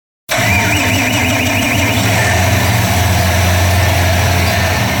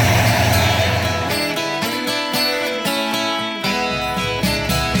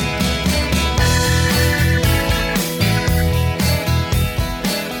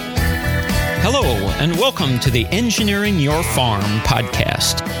Hello, and welcome to the Engineering Your Farm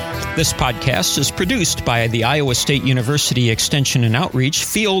podcast. This podcast is produced by the Iowa State University Extension and Outreach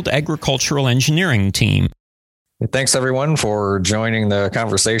Field Agricultural Engineering team. Thanks, everyone, for joining the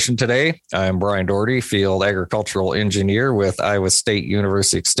conversation today. I'm Brian Doherty, Field Agricultural Engineer with Iowa State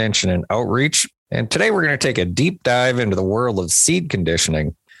University Extension and Outreach. And today we're going to take a deep dive into the world of seed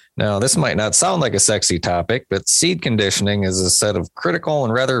conditioning. Now, this might not sound like a sexy topic, but seed conditioning is a set of critical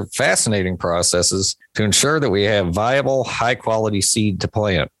and rather fascinating processes to ensure that we have viable, high-quality seed to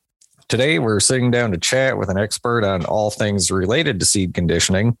plant. Today, we're sitting down to chat with an expert on all things related to seed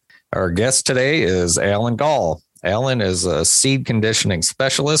conditioning. Our guest today is Alan Gall. Alan is a seed conditioning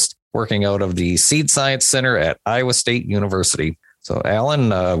specialist working out of the Seed Science Center at Iowa State University. So, Alan,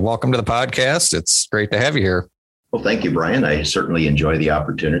 welcome to the podcast. It's great to have you here. Well, thank you, Brian. I certainly enjoy the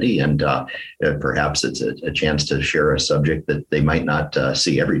opportunity, and perhaps it's a chance to share a subject that they might not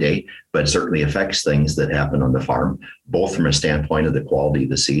see every day, but certainly affects things that happen on the farm, both from a standpoint of the quality of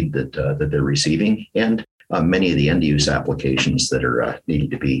the seed that they're receiving and many of the end-use applications that are needed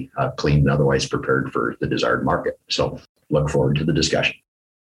to be cleaned and otherwise prepared for the desired market. So look forward to the discussion.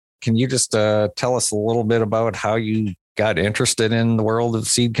 Can you just tell us a little bit about how you got interested in the world of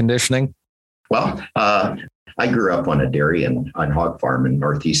seed conditioning? Well, I grew up on a dairy and on hog farm in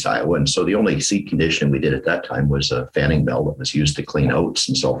Northeast Iowa. And so the only seed conditioning we did at that time was a fanning bell that was used to clean oats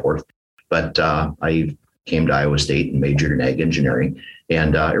and so forth. But I came to Iowa State and majored in ag engineering,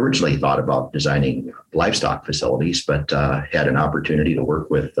 and originally thought about designing livestock facilities, but had an opportunity to work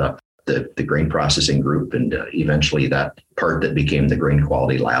with the grain processing group, and eventually that part that became the grain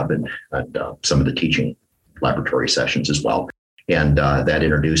quality lab and some of the teaching laboratory sessions as well. And that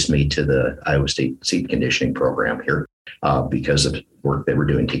introduced me to the Iowa State seed conditioning program here because of work they were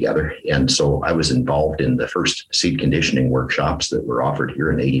doing together. And so I was involved in the first seed conditioning workshops that were offered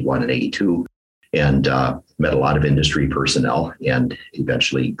here in 81 and 82, and met a lot of industry personnel, and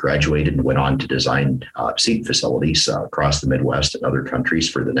eventually graduated and went on to design seed facilities across the Midwest and other countries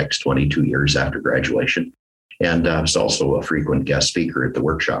for the next 22 years after graduation. And was also a frequent guest speaker at the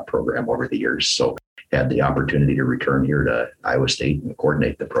workshop program over the years. So had the opportunity to return here to Iowa State and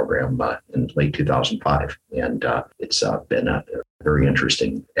coordinate the program in late 2005. And it's been a very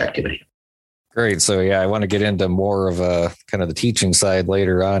interesting activity. Great. So, I want to get into more of kind of the teaching side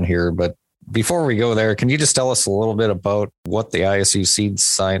later on here. But before we go there, can you just tell us a little bit about what the ISU Seed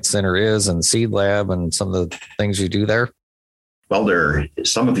Science Center is and Seed Lab and some of the things you do there? Well,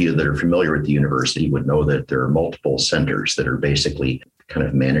 some of you that are familiar with the university would know that there are multiple centers that are basically kind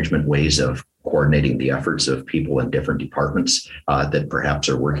of management ways of coordinating the efforts of people in different departments that perhaps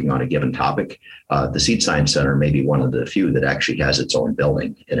are working on a given topic. The Seed Science Center may be one of the few that actually has its own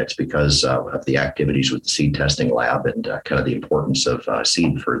building, and it's because of the activities with the seed testing lab and kind of the importance of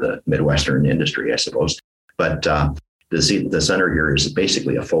seed for the Midwestern industry, I suppose. But the center here is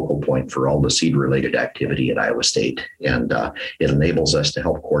basically a focal point for all the seed-related activity at Iowa State, and it enables us to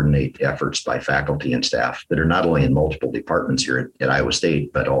help coordinate efforts by faculty and staff that are not only in multiple departments here at Iowa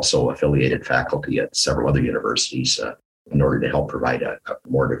State, but also affiliated faculty at several other universities in order to help provide a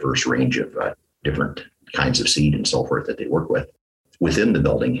more diverse range of different kinds of seed and so forth that they work with. Within the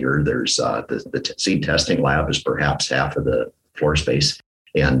building here, there's the seed testing lab is perhaps half of the floor space,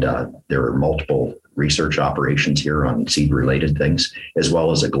 and there are multiple research operations here on seed-related things, as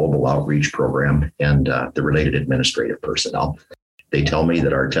well as a global outreach program and the related administrative personnel. They tell me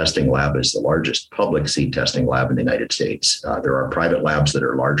that our testing lab is the largest public seed testing lab in the United States. There are private labs that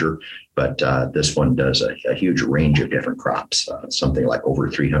are larger, but this one does a huge range of different crops, something like over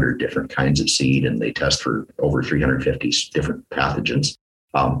 300 different kinds of seed, and they test for over 350 different pathogens.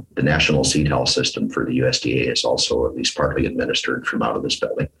 The National Seed Health System for the USDA is also at least partly administered from out of this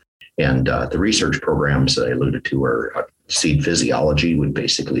building. And the research programs that I alluded to are seed physiology, would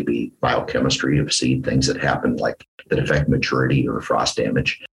basically be biochemistry of seed, things that happen like that affect maturity or frost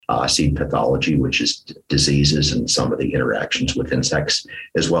damage. Seed pathology, which is diseases and some of the interactions with insects,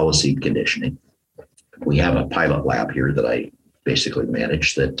 as well as seed conditioning. We have a pilot lab here that I basically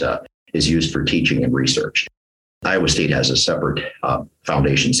manage that is used for teaching and research. Iowa State has a separate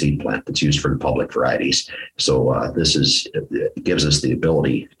foundation seed plant that's used for the public varieties. So this gives us the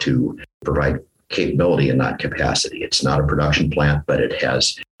ability to provide capability and not capacity. It's not a production plant, but it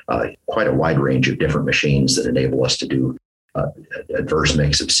has quite a wide range of different machines that enable us to do a diverse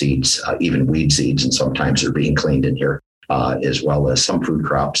mix of seeds, even weed seeds, and sometimes they're being cleaned in here, as well as some food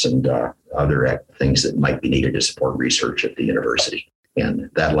crops and other things that might be needed to support research at the university. And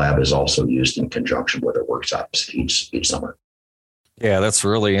that lab is also used in conjunction with our workshops each summer. Yeah, that's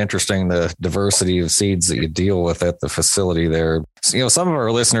really interesting, the diversity of seeds that you deal with at the facility there. So, some of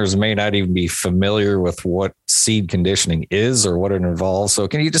our listeners may not even be familiar with what seed conditioning is or what it involves. So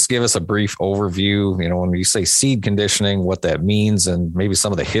can you just give us a brief overview, when you say seed conditioning, what that means and maybe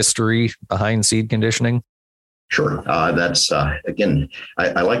some of the history behind seed conditioning? Sure. Again,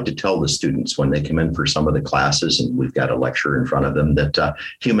 I like to tell the students when they come in for some of the classes, and we've got a lecture in front of them, that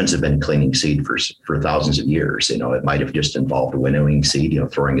humans have been cleaning seed for thousands of years. It might have just involved winnowing seed,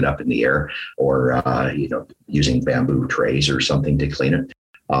 throwing it up in the air, or, using bamboo trays or something to clean it.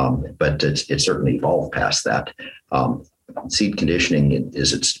 But it's certainly evolved past that. Seed conditioning,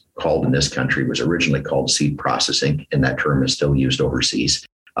 as it's called in this country, was originally called seed processing, and that term is still used overseas.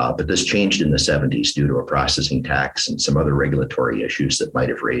 But this changed in the 70s due to a processing tax and some other regulatory issues that might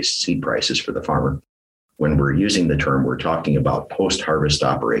have raised seed prices for the farmer. When we're using the term, we're talking about post-harvest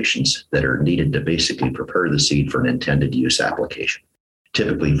operations that are needed to basically prepare the seed for an intended use application.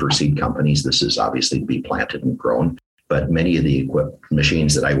 Typically for seed companies, this is obviously to be planted and grown, but many of the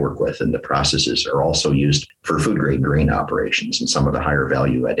machines that I work with and the processes are also used for food-grade grain operations and some of the higher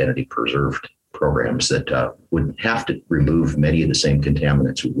value identity preserved programs that would have to remove many of the same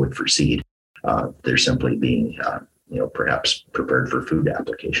contaminants we would for seed. They're simply being, perhaps prepared for food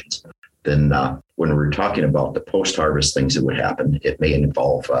applications. Then when we're talking about the post-harvest things that would happen, it may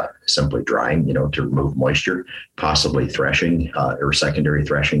involve simply drying, to remove moisture, possibly threshing or secondary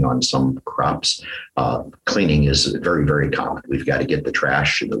threshing on some crops. Cleaning is very, very common. We've got to get the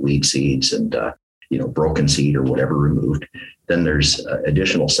trash and the weed seeds and broken seed or whatever removed. Then there's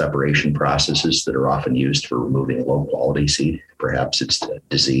additional separation processes that are often used for removing low quality seed. Perhaps it's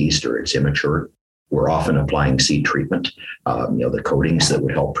diseased or it's immature. We're often applying seed treatment, the coatings that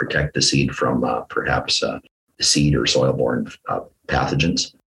would help protect the seed from perhaps seed or soil-borne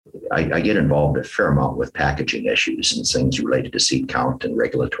pathogens. I get involved a fair amount with packaging issues and things related to seed count and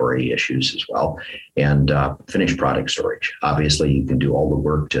regulatory issues as well, and finished product storage. Obviously, you can do all the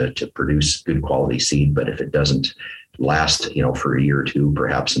work to produce good quality seed, but if it doesn't last, for a year or two,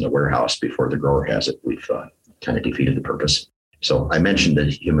 perhaps in the warehouse before the grower has it, we've kind of defeated the purpose. So I mentioned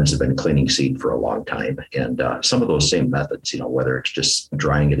that humans have been cleaning seed for a long time, and some of those same methods, whether it's just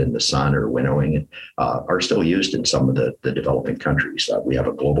drying it in the sun or winnowing it, are still used in some of the developing countries. We have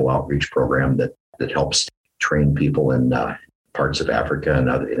a global outreach program that helps train people in parts of Africa and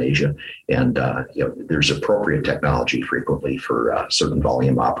in Asia, and there's appropriate technology frequently for certain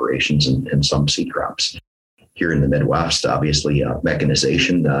volume operations and some seed crops. Here in the Midwest, obviously,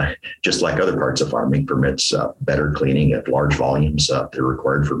 mechanization, just like other parts of farming, permits better cleaning at large volumes. They're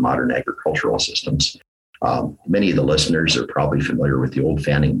required for modern agricultural systems. Many of the listeners are probably familiar with the old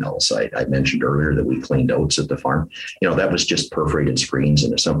fanning mills. I mentioned earlier that we cleaned oats at the farm. That was just perforated screens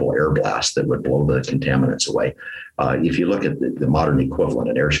and a simple air blast that would blow the contaminants away. If you look at the modern equivalent,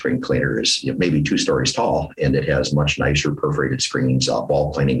 an air screen cleaner is maybe 2 stories tall, and it has much nicer perforated screens,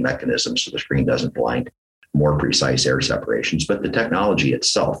 ball cleaning mechanisms so the screen doesn't blind, more precise air separations. But the technology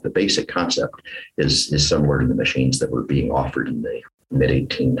itself, the basic concept, is similar to the machines that were being offered in the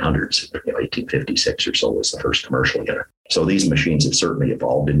mid-1800s, 1856 or so was the first commercial unit. So these machines have certainly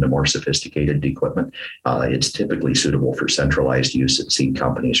evolved into more sophisticated equipment. It's typically suitable for centralized use at seed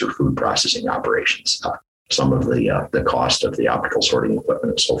companies or food processing operations. Some of the cost of the optical sorting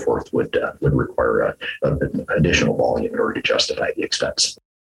equipment and so forth would require an additional volume in order to justify the expense.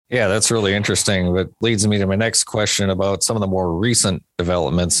 Yeah, that's really interesting. That leads me to my next question about some of the more recent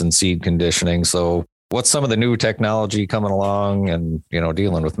developments in seed conditioning. So what's some of the new technology coming along and,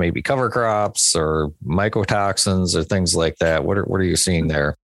 dealing with maybe cover crops or mycotoxins or things like that? What are you seeing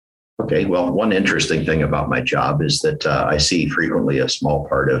there? Okay, well, one interesting thing about my job is that I see frequently a small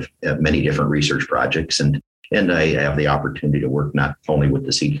part of many different research projects, and I have the opportunity to work not only with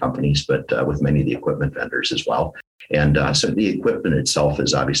the seed companies, but with many of the equipment vendors as well. And so the equipment itself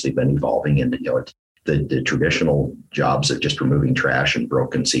has obviously been evolving, and the traditional jobs of just removing trash and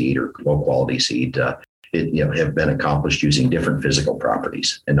broken seed or low quality seed have been accomplished using different physical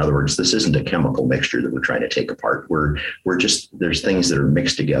properties. In other words, this isn't a chemical mixture that we're trying to take apart. There's things that are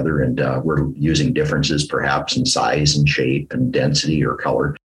mixed together, and we're using differences perhaps in size and shape and density or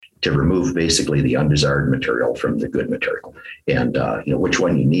color to remove basically the undesired material from the good material. And which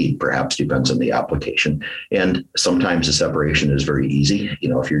one you need perhaps depends on the application. And sometimes the separation is very easy.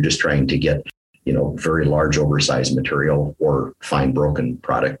 If you're just trying to get very large oversized material or fine broken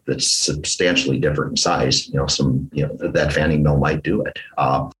product that's substantially different in size, that fanning mill might do it.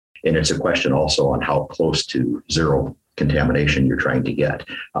 And it's a question also on how close to zero contamination you're trying to get.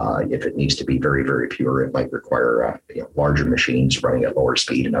 If it needs to be very, very pure, it might require larger machines running at lower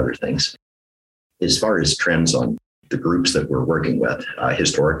speed and other things. As far as trends on the groups that we're working with.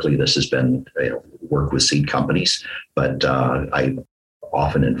 Historically, this has been work with seed companies, but I'm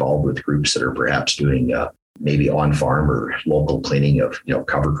often involved with groups that are perhaps doing maybe on-farm or local cleaning of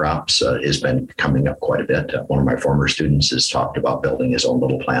cover crops has been coming up quite a bit. One of my former students has talked about building his own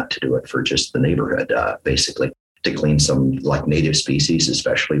little plant to do it for just the neighborhood, basically to clean some like native species,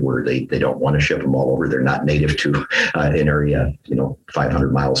 especially where they don't want to ship them all over. They're not native to an area,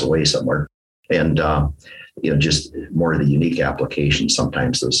 500 miles away somewhere. And, just more of the unique applications.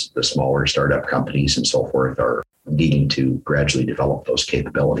 Sometimes the smaller startup companies and so forth are needing to gradually develop those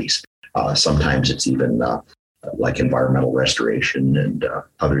capabilities. Sometimes it's even like environmental restoration and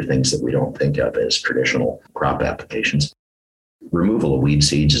other things that we don't think of as traditional crop applications. Removal of weed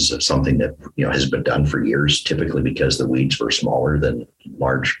seeds is something that has been done for years, typically because the weeds were smaller than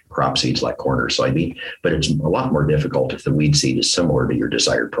large crop seeds like corn or soybean. But it's a lot more difficult if the weed seed is similar to your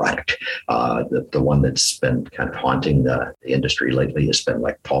desired product. The one that's been kind of haunting the industry lately has been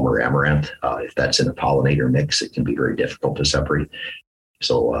like Palmer amaranth. If that's in a pollinator mix, it can be very difficult to separate.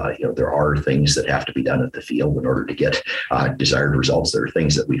 So, there are things that have to be done at the field in order to get desired results. There are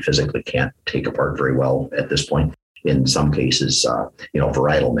things that we physically can't take apart very well at this point. In some cases,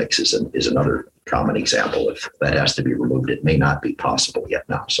 varietal mix is another common example. If that has to be removed, it may not be possible yet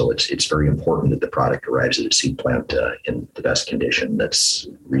now. So it's very important that the product arrives at a seed plant in the best condition that's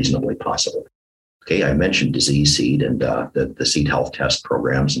reasonably possible. Okay, I mentioned disease seed and the seed health test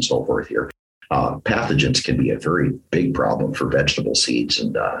programs and so forth here. Pathogens can be a very big problem for vegetable seeds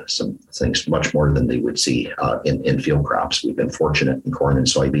and some things much more than they would see in field crops. We've been fortunate in corn and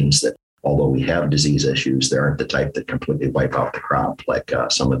soybeans that although we have disease issues, they aren't the type that completely wipe out the crop like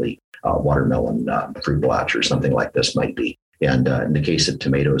some of the watermelon fruit blotch or something like this might be. And in the case of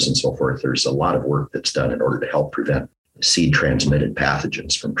tomatoes and so forth, there's a lot of work that's done in order to help prevent seed-transmitted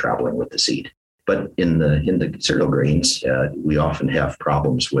pathogens from traveling with the seed. But in the cereal grains, we often have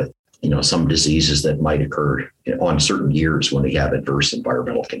problems with some diseases that might occur on certain years when we have adverse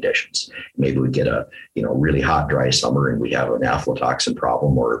environmental conditions. Maybe we get a really hot, dry summer and we have an aflatoxin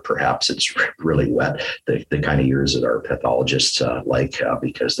problem, or perhaps it's really wet, the kind of years that our pathologists like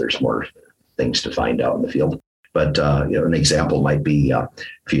because there's more things to find out in the field. But an example might be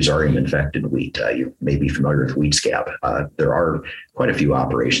Fusarium infected wheat. You may be familiar with wheat scab. There are quite a few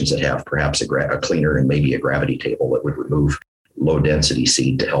operations that have perhaps a cleaner and maybe a gravity table that would remove low density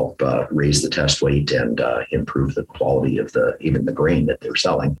seed to help raise the test weight and improve the quality of even the grain that they're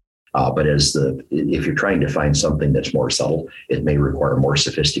selling. But if you're trying to find something that's more subtle, it may require more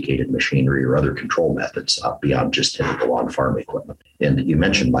sophisticated machinery or other control methods beyond just typical on-farm equipment. And you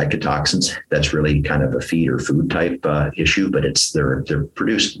mentioned mycotoxins. That's really kind of a feed or food type issue, but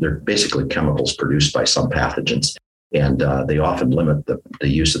they're basically chemicals produced by some pathogens. And they often limit the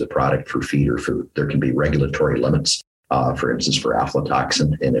use of the product for feed or food. There can be regulatory limits. For instance, for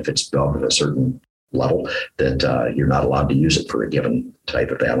aflatoxin, and if it's above a certain level, that you're not allowed to use it for a given type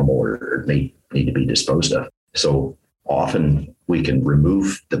of animal or may need to be disposed of. So often we can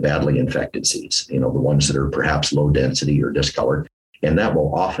remove the badly infected seeds, the ones that are perhaps low density or discolored, and that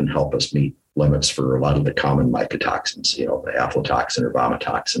will often help us meet limits for a lot of the common mycotoxins, the aflatoxin or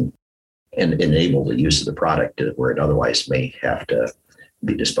vomitoxin, and enable the use of the product where it otherwise may have to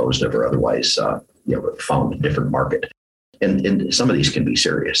be disposed of or otherwise found a different market. And some of these can be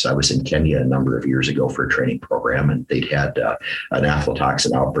serious. I was in Kenya a number of years ago for a training program, and they'd had an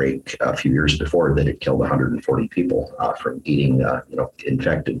aflatoxin outbreak a few years before that had killed 140 people from eating,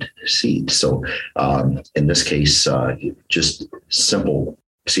 infected seeds. So in this case, just simple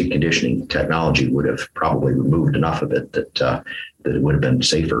seed conditioning technology would have probably removed enough of it that it would have been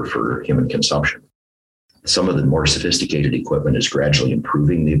safer for human consumption. Some of the more sophisticated equipment is gradually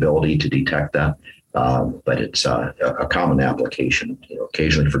improving the ability to detect that. But it's a common application,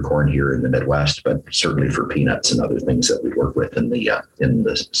 occasionally for corn here in the Midwest, but certainly for peanuts and other things that we work with in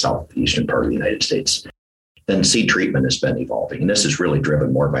the southeastern part of the United States. Then seed treatment has been evolving, and this is really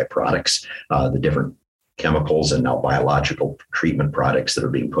driven more by products, the different chemicals and now biological treatment products that are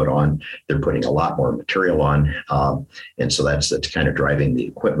being put on. They're putting a lot more material on. And so that's kind of driving the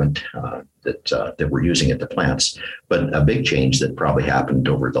equipment that we're using at the plants. But a big change that probably happened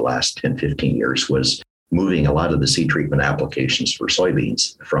over the last 10, 15 years was moving a lot of the seed treatment applications for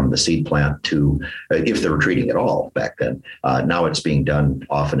soybeans from the seed plant to, if they were treating at all back then, now it's being done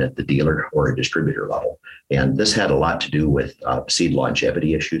often at the dealer or a distributor level. And this had a lot to do with seed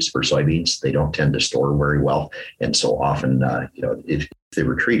longevity issues for soybeans. They don't tend to store very well. And so often, if they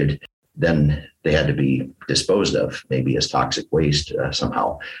were treated, then they had to be disposed of maybe as toxic waste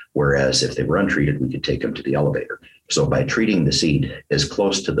somehow. Whereas if they were untreated, we could take them to the elevator. So by treating the seed as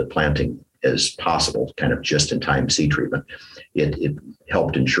close to the planting as possible, kind of just-in-time seed treatment. It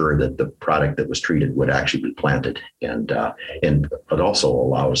helped ensure that the product that was treated would actually be planted, and it also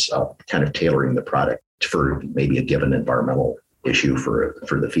allows kind of tailoring the product for maybe a given environmental issue for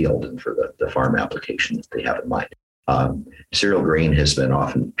the field and for the farm application that they have in mind. Cereal grain has been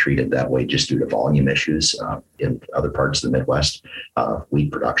often treated that way just due to volume issues in other parts of the Midwest,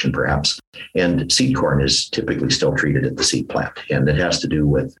 wheat production perhaps. And seed corn is typically still treated at the seed plant. And it has to do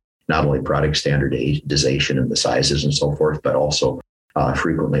with not only product standardization and the sizes and so forth, but also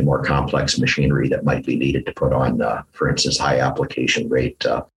frequently more complex machinery that might be needed to put on, for instance, high application rate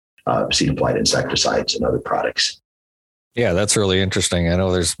seed applied insecticides and other products. Yeah, that's really interesting. I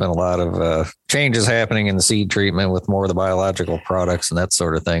know there's been a lot of changes happening in the seed treatment with more of the biological products and that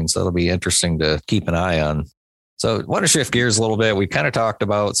sort of thing. So it'll be interesting to keep an eye on. So I want to shift gears a little bit. We kind of talked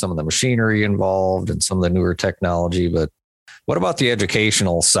about some of the machinery involved and some of the newer technology, but what about the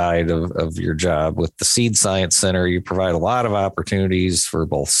educational side of your job? With the Seed Science Center, you provide a lot of opportunities for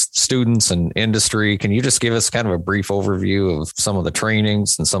both students and industry. Can you just give us kind of a brief overview of some of the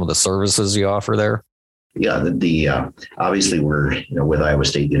trainings and some of the services you offer there? Yeah, obviously we're with Iowa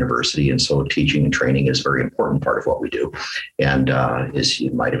State University, and so teaching and training is a very important part of what we do. And as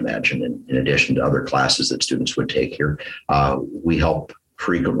you might imagine, in addition to other classes that students would take here, we help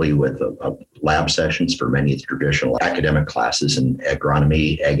frequently with lab sessions for many of the traditional academic classes in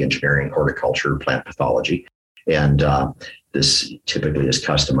agronomy, ag engineering, horticulture, plant pathology. And this typically is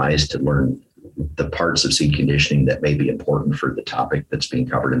customized to learn the parts of seed conditioning that may be important for the topic that's being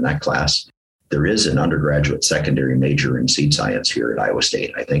covered in that class. There is an undergraduate secondary major in seed science here at Iowa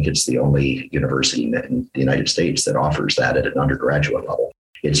State. I think it's the only university in the United States that offers that at an undergraduate level.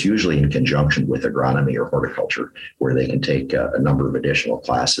 It's usually in conjunction with agronomy or horticulture, where they can take a number of additional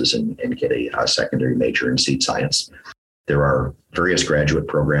classes and get a secondary major in seed science. There are various graduate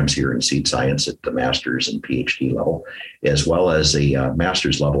programs here in seed science at the master's and PhD level, as well as a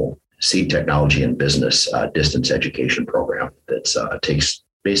master's level seed technology and business distance education program that takes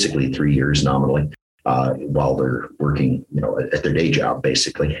basically 3 years nominally while they're working, at their day job,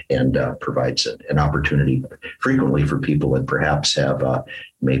 basically, and provides an opportunity frequently for people that perhaps have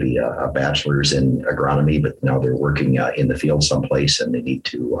maybe a bachelor's in agronomy, but now they're working in the field someplace and they need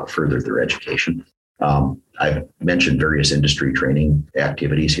to further their education. I've mentioned various industry training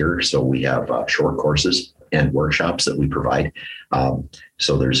activities here. So we have short courses and workshops that we provide.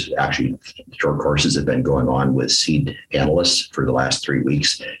 So there's actually short courses that have been going on with seed analysts for the last 3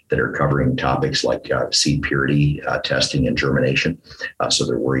 weeks that are covering topics like seed purity testing and germination. So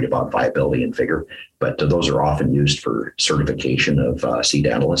they're worried about viability and vigor. But those are often used for certification of seed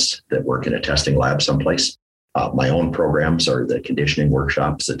analysts that work in a testing lab someplace. My own programs are the conditioning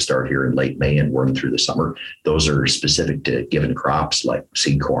workshops that start here in late May and run through the summer. Those are specific to given crops like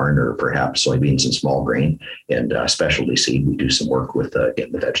seed corn or perhaps soybeans and small grain, and specialty seed. We do some work with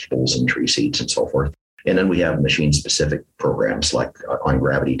getting the vegetables and tree seeds and so forth. And then we have machine specific programs like on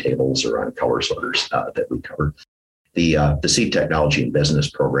gravity tables or on color sorters that we cover. The Seed Technology and Business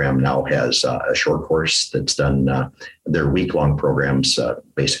program now has a short course that's done. They're week-long programs,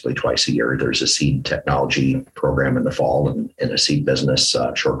 basically twice a year. There's a seed technology program in the fall and a seed business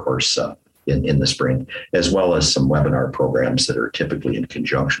short course in the spring, as well as some webinar programs that are typically in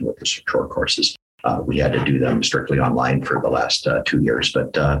conjunction with the short courses. We had to do them strictly online for the last 2 years,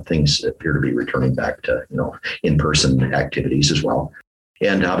 but things appear to be returning back to in-person activities as well.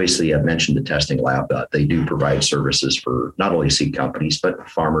 And obviously, I've mentioned the testing lab. They do provide services for not only seed companies, but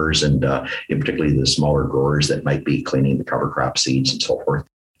farmers and in particularly the smaller growers that might be cleaning the cover crop seeds and so forth.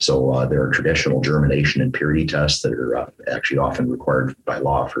 So there are traditional germination and purity tests that are actually often required by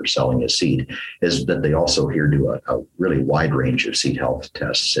law for selling as seed, is that they also here do a really wide range of seed health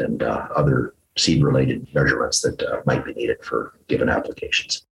tests and other seed-related measurements that might be needed for given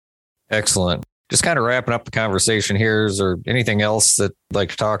applications. Excellent. Just kind of wrapping up the conversation here, is there anything else that you'd like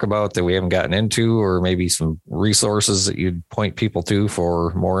to talk about that we haven't gotten into, or maybe some resources that you'd point people to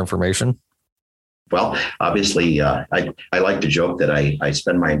for more information? Well, obviously, I like to joke that I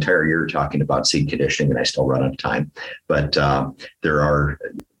spend my entire year talking about seed conditioning and I still run out of time. But there are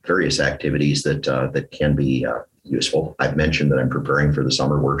various activities that can be useful. I've mentioned that I'm preparing for the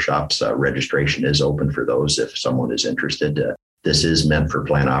summer workshops. Registration is open for those if someone is interested. This is meant for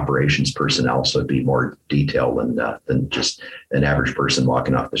plant operations personnel, so it'd be more detailed than just an average person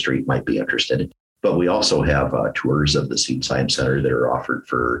walking off the street might be interested. But we also have tours of the Seed Science Center that are offered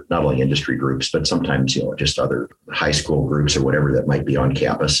for not only industry groups, but sometimes, just other high school groups or whatever that might be on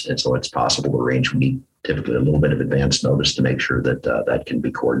campus. And so it's possible to arrange. We need typically a little bit of advance notice to make sure that that can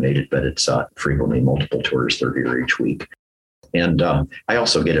be coordinated, but it's frequently multiple tours, 30 each week. And I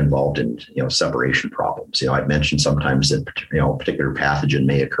also get involved in, separation problems. I mentioned sometimes that, a particular pathogen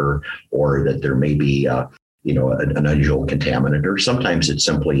may occur, or that there may be, an unusual contaminant, or sometimes it's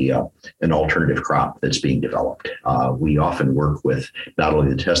simply an alternative crop that's being developed. We often work with not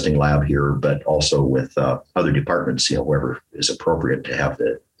only the testing lab here, but also with other departments, whoever is appropriate to have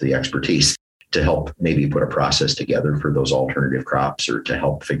the expertise to help maybe put a process together for those alternative crops, or to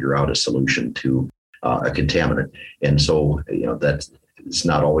help figure out a solution to a contaminant. And so, it's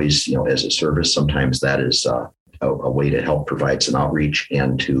not always, as a service. Sometimes that is a way to help provide some outreach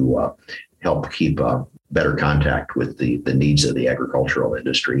and to help keep better contact with the needs of the agricultural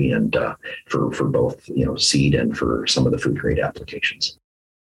industry, and for both, seed and for some of the food grade applications.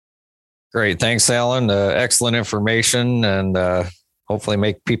 Great. Thanks, Alan. Excellent information, and hopefully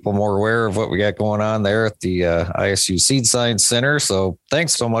make people more aware of what we got going on there at the ISU Seed Science Center. So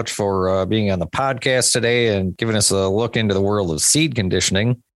thanks so much for being on the podcast today and giving us a look into the world of seed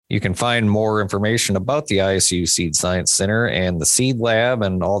conditioning. You can find more information about the ISU Seed Science Center and the Seed Lab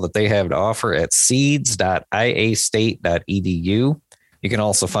and all that they have to offer at seeds.iastate.edu. You can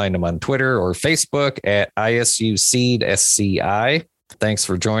also find them on Twitter or Facebook at ISU Seed SCI. Thanks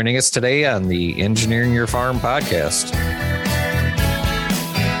for joining us today on the Engineering Your Farm podcast.